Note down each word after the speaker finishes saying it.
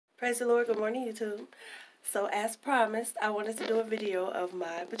Praise the Lord. Good morning, YouTube. So, as promised, I wanted to do a video of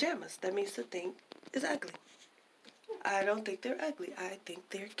my pajamas. That means to think is ugly. I don't think they're ugly. I think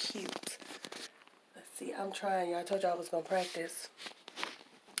they're cute. Let's see. I'm trying. I told you I was going to practice.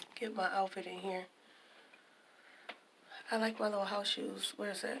 Get my outfit in here. I like my little house shoes.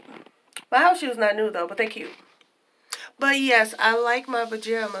 Where's that? My house shoes not new, though, but they're cute. But, yes, I like my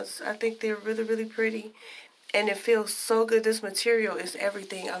pajamas. I think they're really, really pretty. And it feels so good. This material is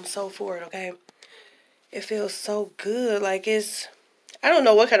everything. I'm so for it, okay? It feels so good. Like it's, I don't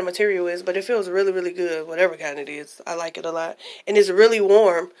know what kind of material it is, but it feels really, really good. Whatever kind it is. I like it a lot. And it's really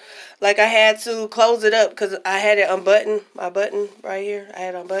warm. Like I had to close it up because I had it unbuttoned. My button right here. I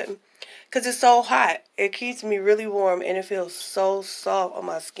had it unbuttoned. Because it's so hot. It keeps me really warm. And it feels so soft on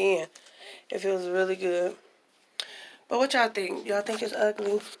my skin. It feels really good. But what y'all think? Y'all think it's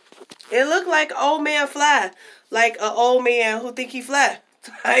ugly? It looked like old man fly. Like an old man who think he fly.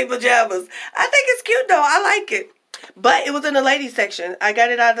 Type pajamas. I think it's cute though. I like it. But it was in the ladies section. I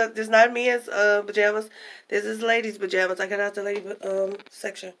got it out of, this not men's pajamas. This is ladies pajamas. I got it out the lady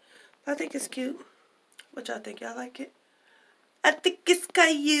section. I think it's cute. What y'all think? Y'all like it? I think it's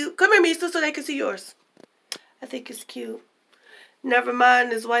cute. Come here, Misa, so they can see yours. I think it's cute. Never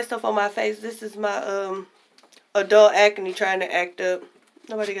mind this white stuff on my face. This is my adult acne trying to act up.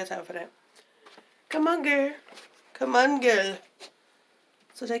 Nobody got time for that. Come on, girl. Come on, girl.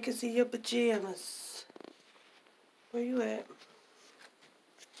 So they can see your pajamas. Where you at?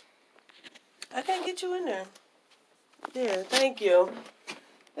 I can't get you in there. There, thank you.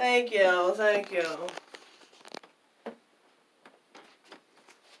 Thank you, thank you.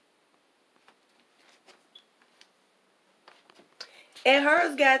 And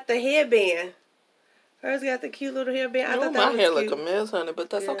hers got the headband. Hers got the cute little hairband. I thought that was cute. My hair look a mess, honey, but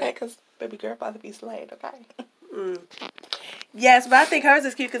that's okay, because baby girl about to be slayed, okay? Yes, but I think hers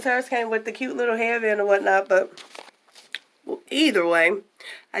is cute because hers came with the cute little hairband and whatnot, but either way,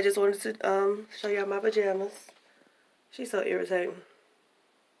 I just wanted to show y'all my pajamas. She's so irritating.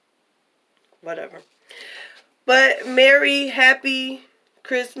 Whatever. But Merry, Happy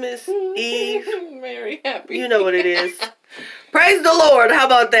Christmas Eve. Merry, Happy. You know what it is. Praise the Lord. How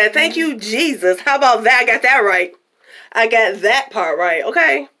about that? Thank you, Jesus. How about that? I got that right. I got that part right.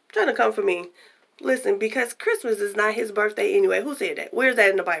 Okay? Trying to come for me. Listen, because Christmas is not his birthday anyway. Who said that? Where's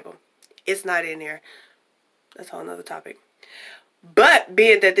that in the Bible? It's not in there. That's a whole nother topic. But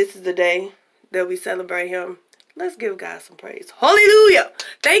being that this is the day that we celebrate him, let's give God some praise. Hallelujah.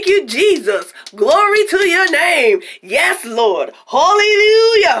 Thank you, Jesus. Glory to your name. Yes, Lord.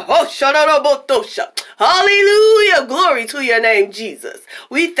 Hallelujah. Oh, shadadabotosha. Hallelujah. Glory to your name, Jesus.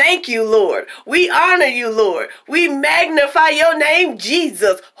 We thank you, Lord. We honor you, Lord. We magnify your name,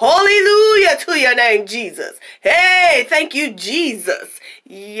 Jesus. Hallelujah to your name, Jesus. Hey, thank you, Jesus.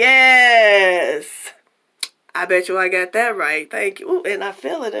 Yes. I bet you I got that right. Thank you. Ooh, and I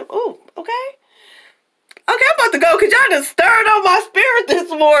feel it. Ooh, okay. Okay, I'm about to go because y'all just stirred up my spirit this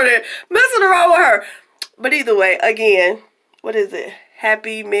morning. Messing around with her. But either way, again, what is it?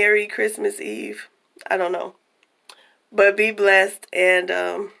 Happy, Merry Christmas Eve. I don't know. But be blessed and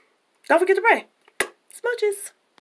don't forget to pray. Smooches.